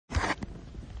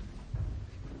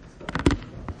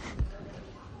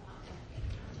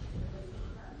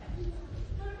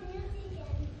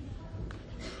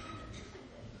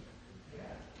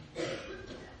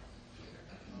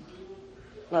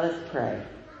Let us pray.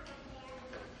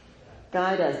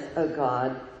 Guide us, O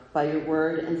God, by your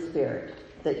word and spirit,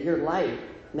 that your light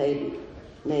may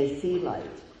see light.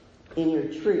 In your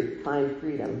truth find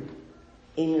freedom.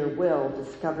 In your will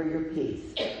discover your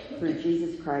peace. Through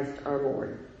Jesus Christ our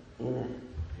Lord. Amen.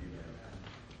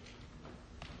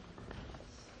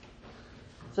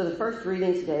 So the first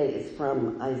reading today is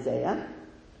from Isaiah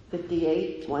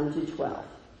 58, 1-12.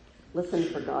 Listen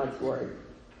for God's word.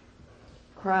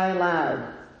 Cry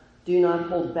aloud, do not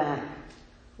hold back.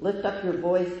 Lift up your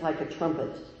voice like a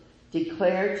trumpet.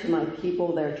 Declare to my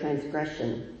people their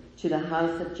transgression, to the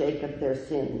house of Jacob their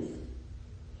sins.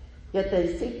 Yet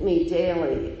they seek me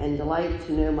daily and delight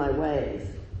to know my ways,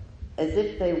 as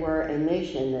if they were a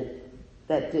nation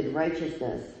that did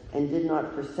righteousness and did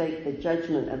not forsake the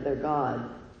judgment of their God.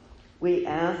 We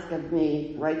ask of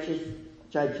me righteous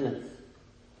judgments.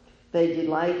 They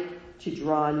delight to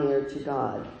draw near to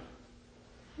God.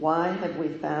 Why have we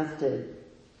fasted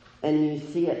and you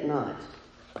see it not?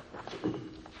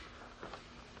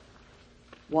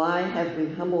 Why have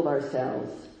we humbled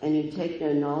ourselves and you take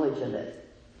no knowledge of it?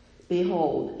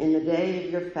 Behold, in the day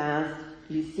of your fast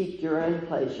you seek your own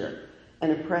pleasure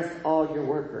and oppress all your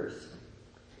workers.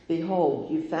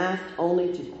 Behold, you fast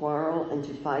only to quarrel and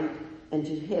to fight and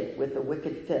to hit with a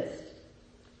wicked fist.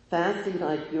 Fasting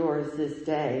like yours this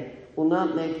day will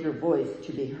not make your voice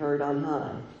to be heard on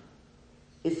high.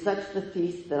 Is such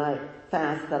the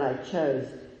fast that I chose,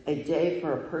 a day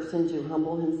for a person to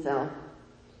humble himself?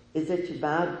 Is it to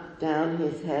bow down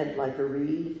his head like a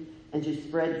reed and to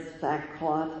spread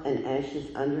sackcloth and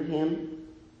ashes under him?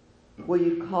 Will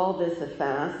you call this a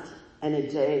fast and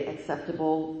a day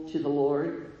acceptable to the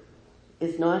Lord?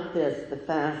 Is not this the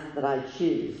fast that I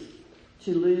choose?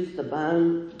 To loose the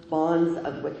bonds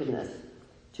of wickedness,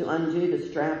 to undo the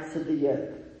straps of the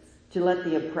yoke, to let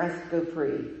the oppressed go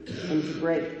free, and to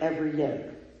break every yoke?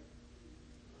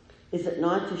 Is it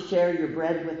not to share your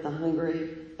bread with the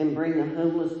hungry and bring the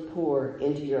homeless poor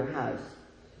into your house?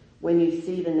 When you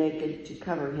see the naked, to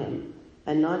cover him,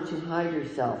 and not to hide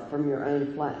yourself from your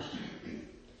own flesh?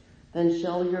 Then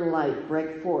shall your light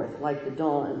break forth like the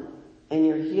dawn, and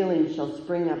your healing shall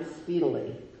spring up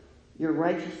speedily. Your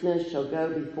righteousness shall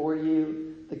go before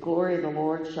you. The glory of the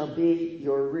Lord shall be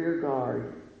your rear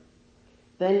guard.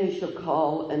 Then you shall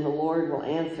call, and the Lord will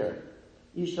answer.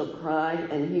 You shall cry,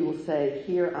 and he will say,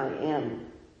 Here I am.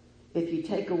 If you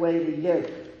take away the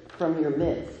yoke from your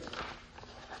midst,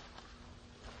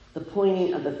 the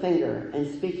pointing of the finger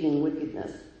and speaking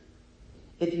wickedness,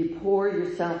 if you pour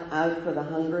yourself out for the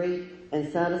hungry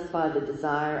and satisfy the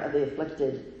desire of the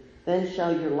afflicted, then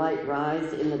shall your light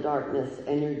rise in the darkness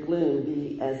and your gloom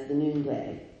be as the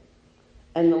noonday.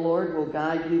 And the Lord will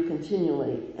guide you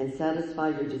continually and satisfy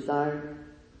your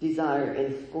desire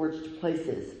in scorched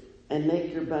places and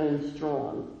make your bones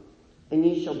strong. And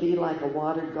you shall be like a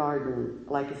watered garden,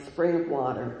 like a spring of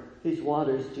water whose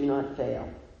waters do not fail.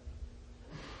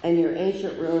 And your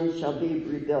ancient ruins shall be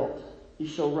rebuilt. You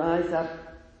shall rise up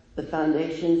the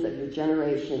foundations of your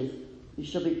generations. You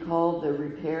shall be called the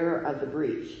repairer of the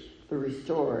breach, the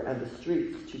restorer of the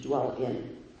streets to dwell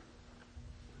in.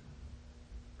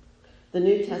 The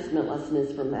New Testament lesson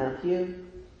is from Matthew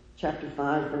chapter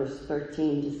 5, verse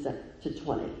 13 to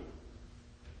 20.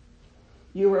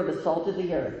 You are the salt of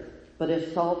the earth, but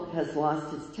if salt has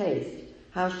lost its taste,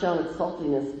 how shall its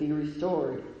saltiness be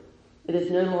restored? It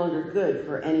is no longer good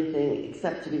for anything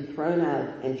except to be thrown out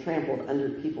and trampled under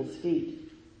people's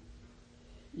feet.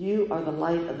 You are the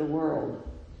light of the world.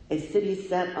 A city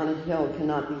set on a hill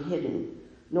cannot be hidden,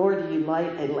 nor do you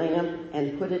light a lamp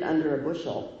and put it under a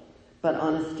bushel, but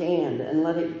on a stand, and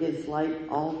let it give light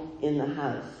all in the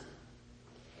house.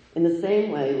 In the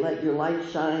same way, let your light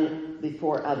shine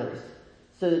before others,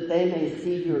 so that they may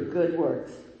see your good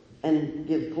works and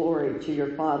give glory to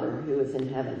your Father who is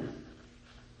in heaven.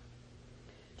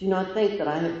 Do not think that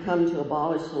I have come to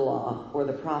abolish the law or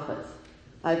the prophets.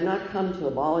 I have not come to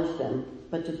abolish them,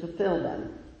 but to fulfill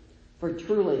them. For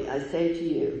truly I say to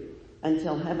you,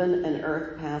 until heaven and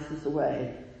earth passes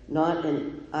away, not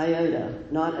an iota,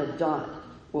 not a dot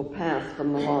will pass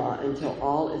from the law until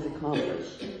all is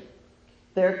accomplished.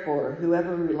 Therefore,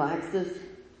 whoever relaxes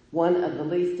one of the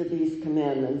least of these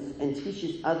commandments and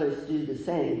teaches others to do the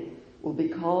same will be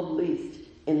called least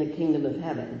in the kingdom of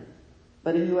heaven.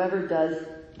 But whoever does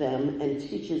them and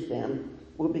teaches them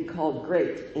will be called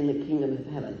great in the kingdom of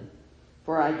heaven.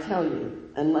 For I tell you,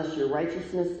 unless your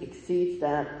righteousness exceeds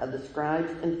that of the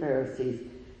scribes and Pharisees,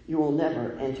 you will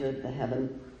never enter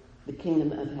the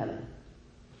kingdom of heaven.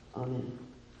 Amen.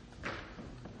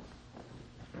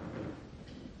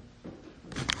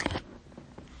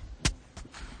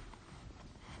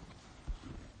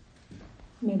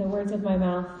 May the words of my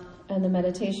mouth and the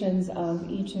meditations of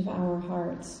each of our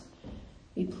hearts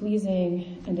be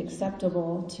pleasing and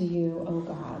acceptable to you, O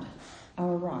God,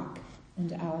 our rock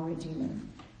and our Redeemer.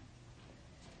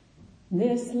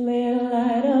 This little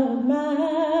light of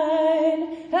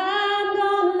mine, I'm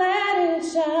gonna let it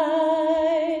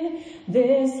shine.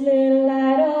 This little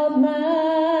light of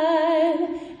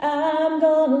mine, I'm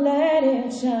gonna let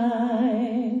it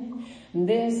shine.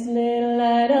 This little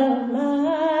light of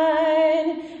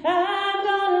mine, I'm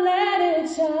gonna let it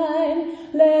shine.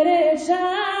 Let it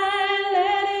shine,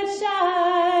 let it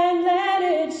shine, let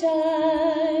it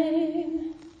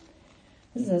shine.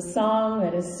 This is a song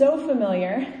that is so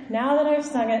familiar. Now that I've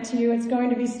sung it to you, it's going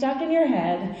to be stuck in your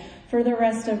head for the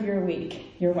rest of your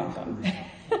week. You're welcome.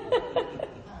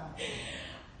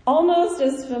 Almost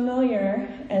as familiar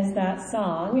as that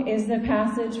song is the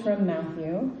passage from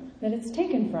Matthew that it's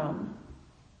taken from.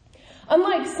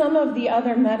 Unlike some of the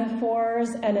other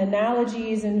metaphors and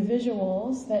analogies and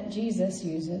visuals that Jesus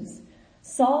uses,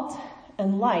 salt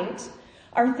and light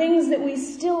are things that we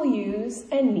still use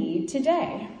and need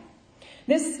today.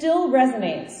 This still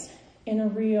resonates in a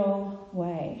real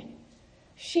way.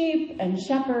 Sheep and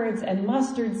shepherds and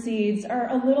mustard seeds are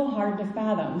a little hard to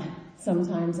fathom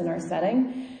sometimes in our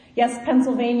setting. Yes,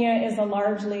 Pennsylvania is a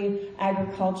largely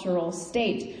agricultural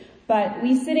state, but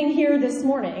we sitting here this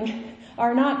morning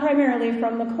are not primarily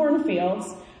from the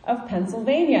cornfields of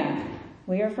Pennsylvania.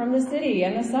 We are from the city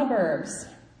and the suburbs.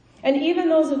 And even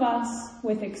those of us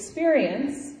with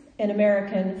experience in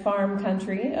American farm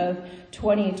country of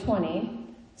 2020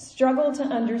 struggle to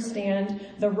understand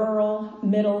the rural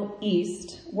Middle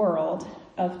East world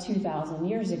of 2,000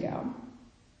 years ago.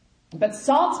 But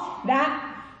salt,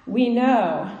 that we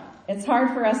know. It's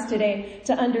hard for us today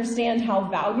to understand how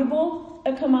valuable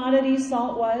a commodity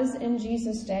salt was in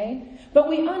Jesus' day, but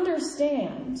we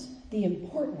understand the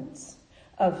importance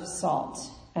of salt,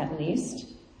 at least.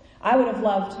 I would have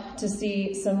loved to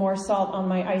see some more salt on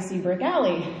my icy brick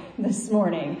alley this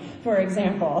morning, for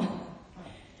example.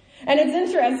 And it's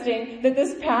interesting that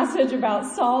this passage about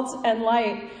salt and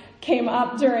light came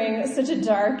up during such a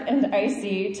dark and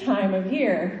icy time of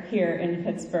year here in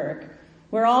Pittsburgh.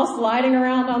 We're all sliding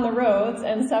around on the roads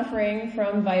and suffering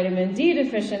from vitamin D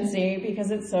deficiency because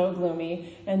it's so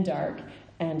gloomy and dark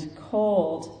and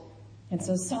cold. And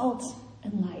so salt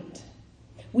and light.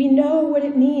 We know what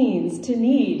it means to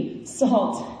need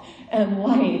salt and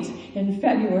light in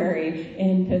February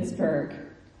in Pittsburgh.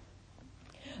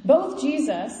 Both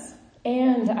Jesus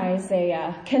and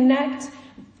Isaiah connect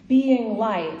being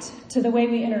light to the way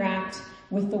we interact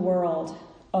with the world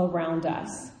around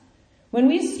us. When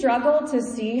we struggle to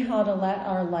see how to let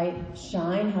our light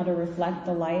shine, how to reflect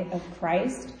the light of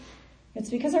Christ, it's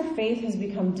because our faith has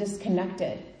become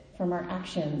disconnected from our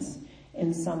actions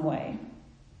in some way.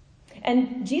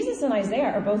 And Jesus and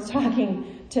Isaiah are both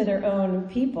talking to their own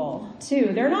people,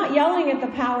 too. They're not yelling at the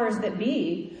powers that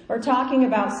be or talking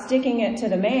about sticking it to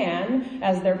the man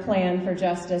as their plan for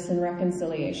justice and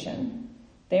reconciliation.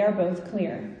 They are both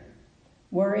clear.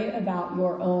 Worry about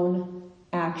your own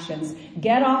actions.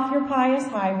 Get off your pious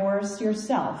high horse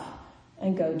yourself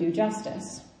and go do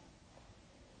justice.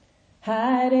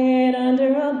 Hide it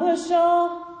under a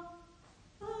bushel.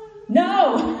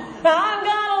 No, I'm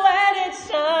gonna let it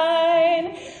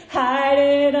shine. Hide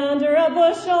it under a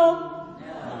bushel.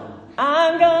 No.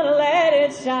 I'm gonna let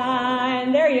it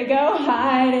shine. There you go.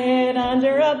 Hide it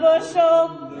under a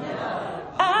bushel.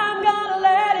 No. I'm gonna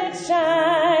let it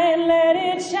shine. Let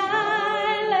it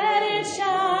shine. Let it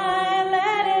shine.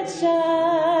 Let it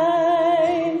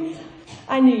shine.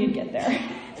 I knew you'd get there.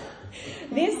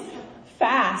 These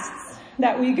fasts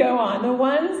that we go on, the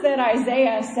ones that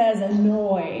Isaiah says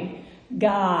annoy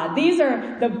God, these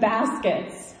are the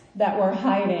baskets that we're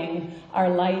hiding our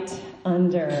light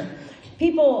under.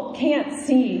 People can't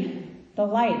see the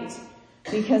light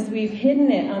because we've hidden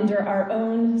it under our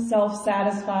own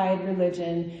self-satisfied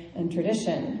religion and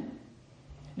tradition.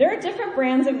 There are different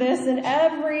brands of this in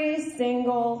every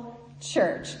single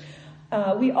church.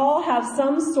 We all have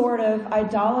some sort of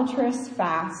idolatrous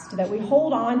fast that we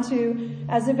hold on to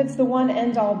as if it's the one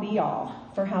end-all be-all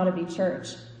for how to be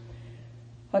church.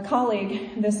 A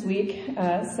colleague this week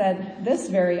said this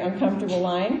very uncomfortable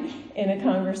line in a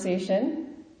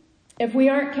conversation. If we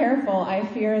aren't careful, I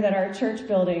fear that our church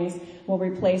buildings will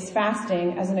replace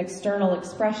fasting as an external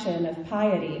expression of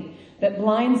piety that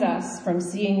blinds us from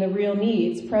seeing the real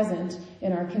needs present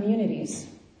in our communities.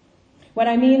 What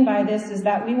I mean by this is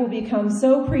that we will become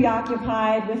so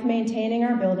preoccupied with maintaining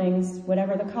our buildings,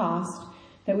 whatever the cost,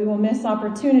 that we will miss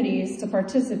opportunities to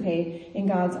participate in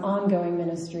God's ongoing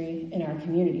ministry in our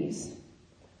communities.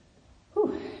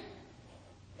 Whew.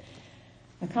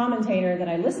 A commentator that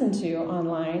I listened to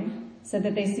online said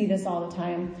that they see this all the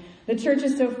time. The church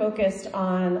is so focused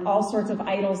on all sorts of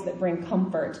idols that bring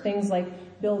comfort, things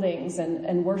like buildings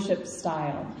and worship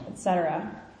style,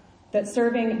 etc., that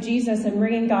serving Jesus and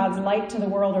bringing God's light to the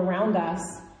world around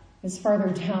us is farther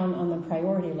down on the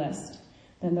priority list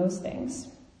than those things.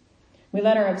 We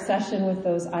let our obsession with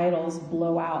those idols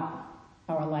blow out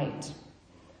our light.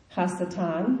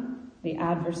 Hasatan, the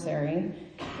adversary,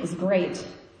 is great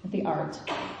at the art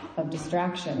of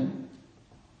distraction.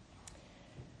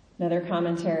 Another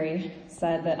commentary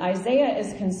said that Isaiah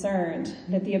is concerned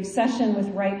that the obsession with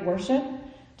right worship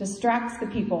distracts the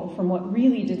people from what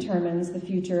really determines the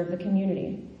future of the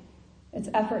community, its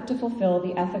effort to fulfill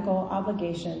the ethical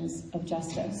obligations of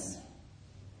justice.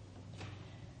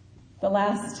 The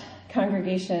last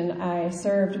congregation I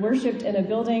served worshipped in a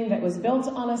building that was built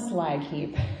on a slag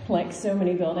heap, like so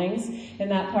many buildings in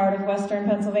that part of western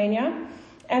Pennsylvania.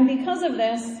 And because of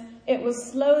this, it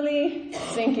was slowly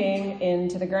sinking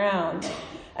into the ground.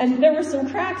 And there were some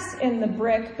cracks in the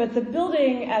brick, but the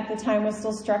building at the time was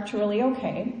still structurally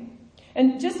okay.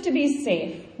 And just to be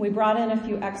safe, we brought in a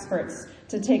few experts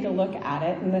to take a look at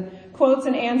it. And the quotes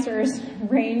and answers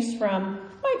ranged from,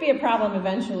 might be a problem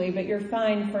eventually, but you're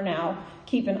fine for now,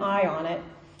 keep an eye on it,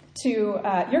 to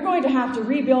you're going to have to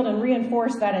rebuild and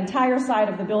reinforce that entire side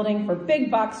of the building for big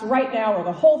bucks right now or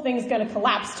the whole thing's going to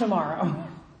collapse tomorrow.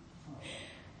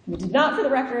 We did not, for the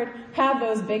record, have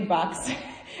those big bucks.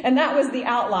 And that was the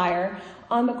outlier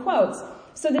on the quotes.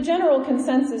 So the general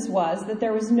consensus was that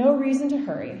there was no reason to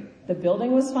hurry. The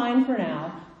building was fine for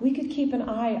now. We could keep an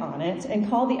eye on it and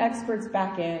call the experts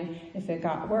back in if it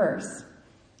got worse.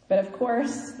 But of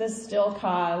course, this still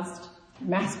caused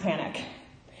mass panic.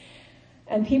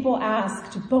 And people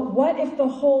asked, but what if the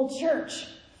whole church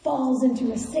falls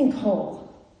into a sinkhole?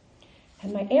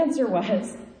 And my answer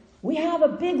was, we have a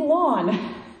big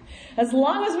lawn. As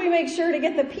long as we make sure to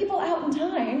get the people out in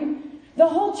time, the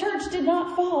whole church did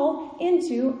not fall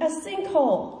into a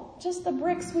sinkhole. Just the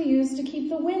bricks we used to keep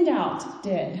the wind out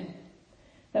did.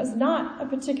 That was not a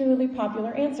particularly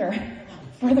popular answer,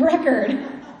 for the record.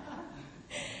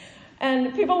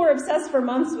 And people were obsessed for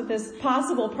months with this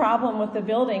possible problem with the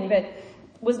building that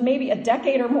was maybe a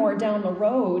decade or more down the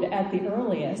road at the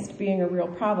earliest being a real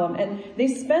problem. And they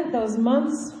spent those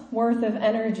months worth of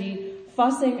energy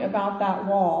fussing about that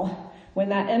wall when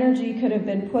that energy could have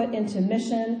been put into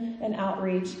mission and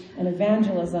outreach and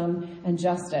evangelism and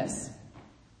justice.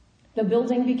 The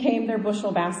building became their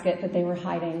bushel basket that they were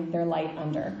hiding their light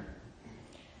under.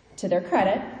 To their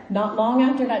credit, not long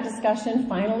after that discussion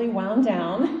finally wound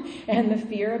down and the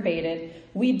fear abated,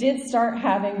 we did start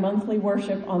having monthly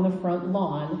worship on the front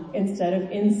lawn instead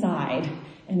of inside,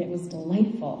 and it was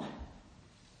delightful.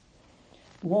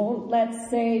 Won't let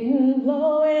Satan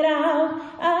blow it out,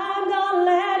 I'm gonna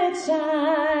let it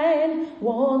shine.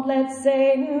 Won't let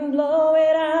Satan blow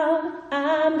it out,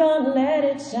 I'm gonna let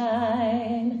it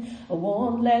shine.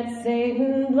 Won't let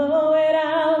Satan blow it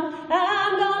out,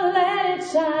 I'm gonna let it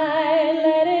shine.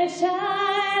 Let it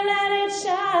shine, let it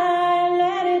shine,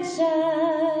 let it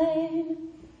shine.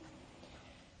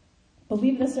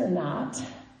 Believe this or not,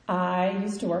 I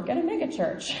used to work at a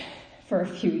megachurch for a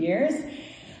few years.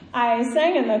 I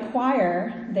sang in the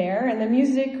choir there, and the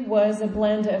music was a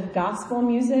blend of gospel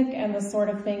music and the sort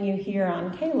of thing you hear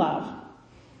on K-Love.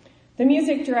 The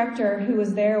music director who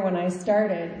was there when I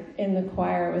started in the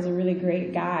choir was a really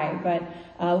great guy, but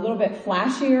a little bit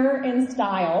flashier in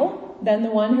style than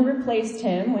the one who replaced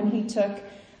him when he took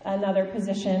another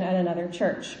position at another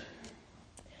church.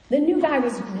 The new guy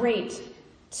was great,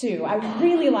 too. I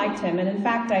really liked him, and in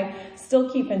fact, I still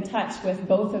keep in touch with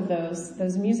both of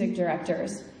those music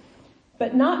directors.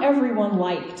 But not everyone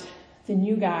liked the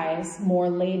new guy's more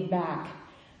laid-back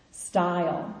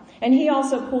style. And he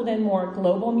also pulled in more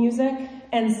global music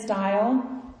and style.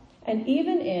 And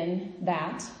even in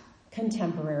that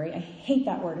contemporary, I hate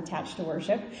that word attached to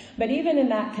worship, but even in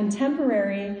that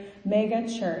contemporary mega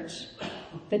church,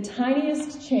 the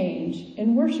tiniest change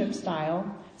in worship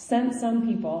style sent some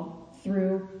people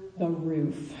through the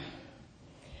roof.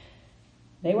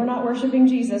 They were not worshiping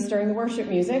Jesus during the worship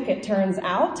music. It turns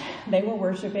out they were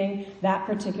worshiping that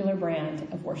particular brand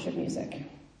of worship music.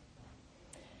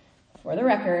 For the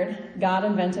record, God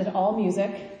invented all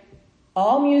music,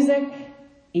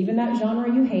 even that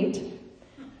genre you hate.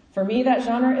 For me, that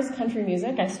genre is country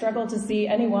music. I struggle to see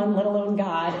anyone, let alone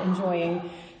God, enjoying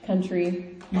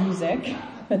country music,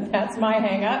 but that's my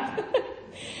hang-up.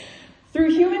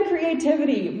 Through human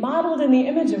creativity, modeled in the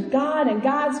image of God and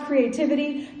God's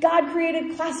creativity, God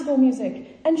created classical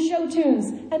music and show tunes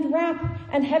and rap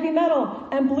and heavy metal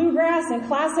and bluegrass and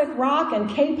classic rock and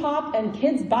K-pop and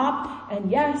kids bop and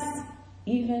yes,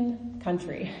 even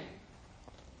country.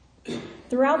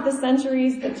 Throughout the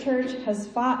centuries, the church has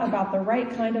fought about the right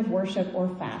kind of worship or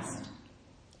fast.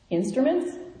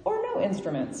 Instruments or no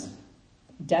instruments.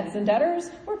 Debts and debtors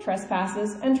or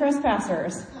trespasses and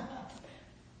trespassers.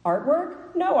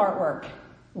 Artwork, no artwork.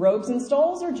 Robes and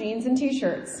stoles or jeans and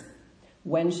t-shirts.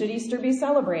 When should Easter be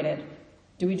celebrated?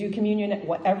 Do we do communion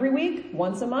every week,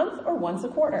 once a month, or once a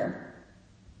quarter?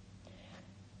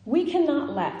 We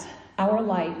cannot let our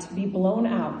light be blown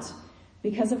out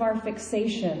because of our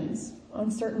fixations on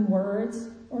certain words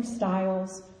or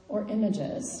styles or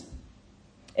images.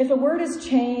 If a word is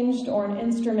changed or an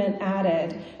instrument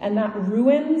added and that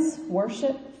ruins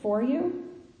worship for you,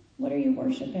 what are you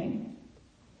worshiping?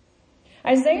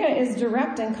 Isaiah is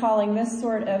direct in calling this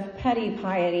sort of petty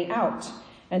piety out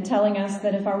and telling us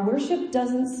that if our worship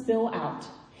doesn't spill out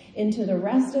into the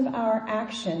rest of our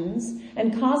actions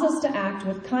and cause us to act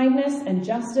with kindness and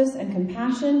justice and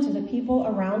compassion to the people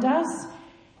around us,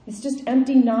 it's just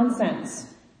empty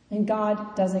nonsense, and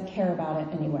God doesn't care about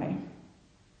it anyway.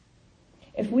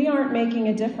 If we aren't making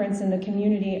a difference in the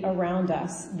community around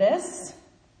us, this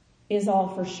is all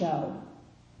for show.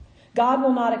 God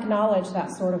will not acknowledge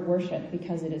that sort of worship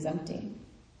because it is empty.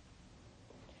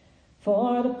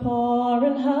 For the poor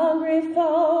and hungry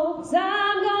folks,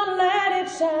 I'm gonna let it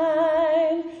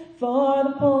shine. For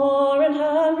the poor and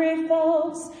hungry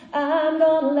folks, I'm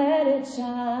gonna let it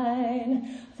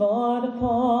shine. For the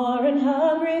poor and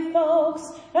hungry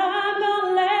folks, I'm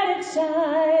gonna let it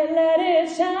shine, let it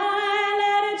shine,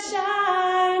 let it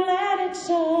shine, let it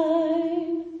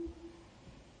shine.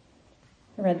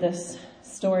 I read this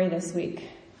story this week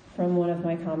from one of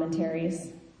my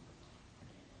commentaries.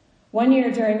 One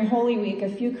year during Holy Week, a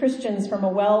few Christians from a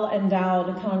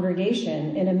well-endowed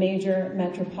congregation in a major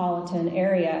metropolitan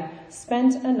area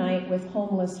spent a night with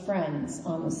homeless friends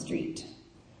on the street.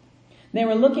 They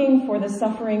were looking for the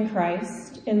suffering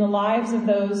Christ in the lives of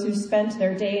those who spent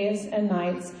their days and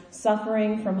nights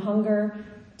suffering from hunger,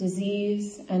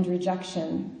 disease, and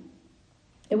rejection.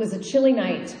 It was a chilly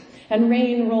night, and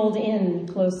rain rolled in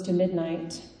close to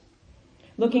midnight.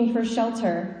 Looking for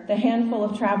shelter, the handful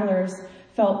of travelers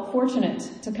felt fortunate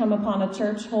to come upon a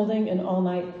church holding an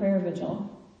all-night prayer vigil.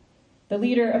 The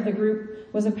leader of the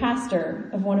group was a pastor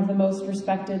of one of the most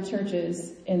respected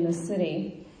churches in the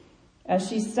city. As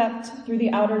she stepped through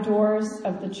the outer doors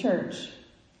of the church,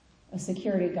 a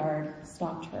security guard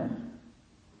stopped her.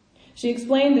 She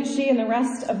explained that she and the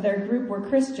rest of their group were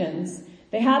Christians.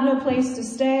 They had no place to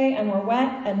stay and were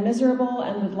wet and miserable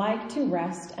and would like to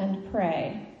rest and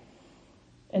pray.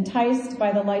 Enticed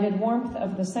by the lighted warmth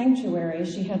of the sanctuary,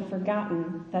 she had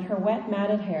forgotten that her wet,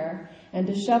 matted hair and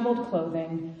disheveled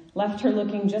clothing left her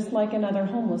looking just like another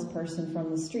homeless person from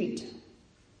the street.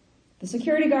 The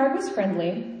security guard was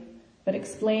friendly, but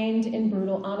explained in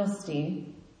brutal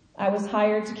honesty, "I was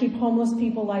hired to keep homeless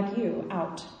people like you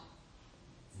out."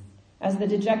 As the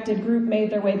dejected group made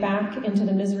their way back into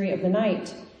the misery of the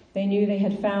night, they knew they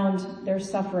had found their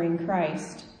suffering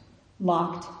Christ,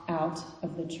 locked out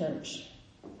of the church.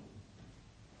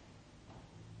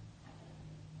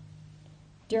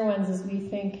 Dear ones, as we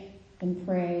think and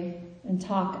pray and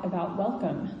talk about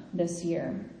welcome this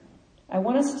year, I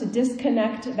want us to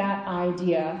disconnect that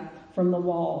idea from the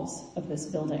walls of this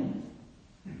building.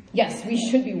 Yes, we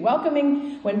should be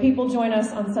welcoming when people join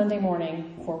us on Sunday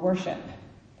morning for worship.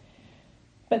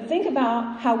 But think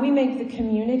about how we make the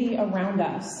community around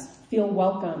us feel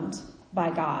welcomed by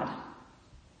God.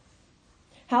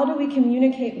 How do we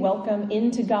communicate welcome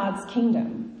into God's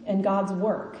kingdom and God's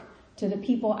work to the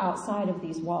people outside of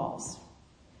these walls?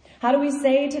 How do we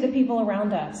say to the people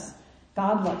around us,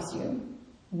 God loves you,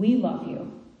 we love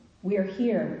you, we are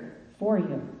here for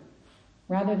you,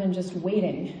 rather than just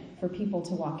waiting for people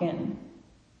to walk in?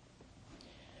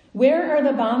 Where are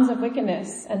the bonds of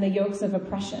wickedness and the yokes of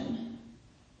oppression?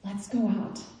 Let's go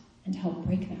out and help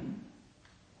break them.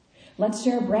 Let's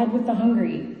share bread with the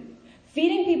hungry,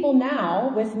 feeding people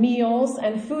now with meals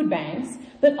and food banks,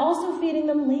 but also feeding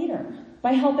them later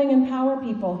by helping empower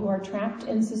people who are trapped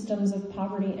in systems of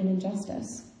poverty and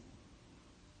injustice.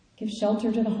 Give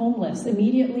shelter to the homeless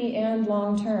immediately and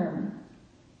long term.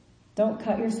 Don't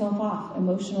cut yourself off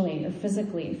emotionally or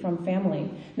physically from family.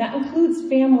 That includes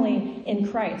family in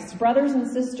Christ, brothers and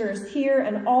sisters here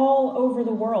and all over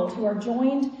the world who are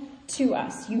joined to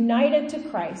us, united to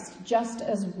Christ just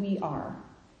as we are.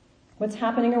 What's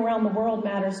happening around the world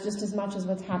matters just as much as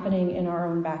what's happening in our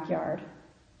own backyard.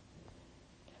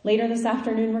 Later this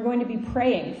afternoon, we're going to be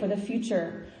praying for the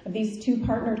future of these two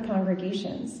partnered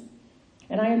congregations.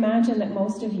 And I imagine that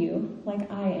most of you,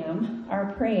 like I am,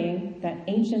 are praying that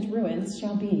ancient ruins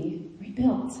shall be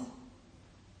rebuilt.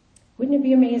 Wouldn't it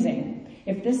be amazing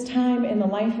if this time in the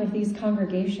life of these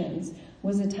congregations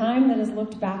was a time that is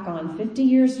looked back on 50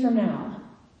 years from now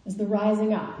as the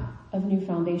rising up of new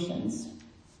foundations?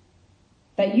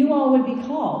 That you all would be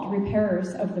called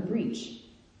repairers of the breach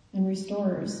and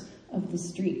restorers of the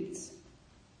streets.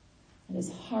 It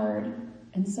is hard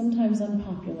and sometimes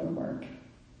unpopular work,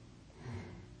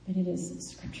 but it is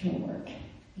scriptural work.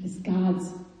 It is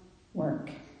God's work.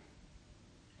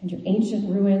 And your ancient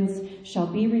ruins shall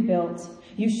be rebuilt.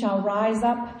 You shall rise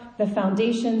up the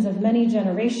foundations of many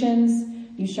generations.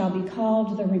 You shall be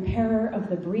called the repairer of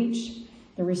the breach,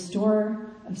 the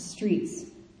restorer of streets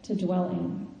to dwell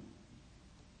in.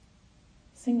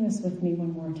 Sing this with me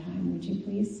one more time, would you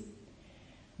please?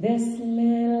 This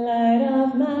little light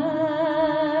of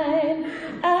mine,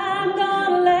 I'm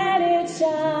gonna let it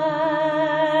shine.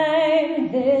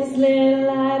 This little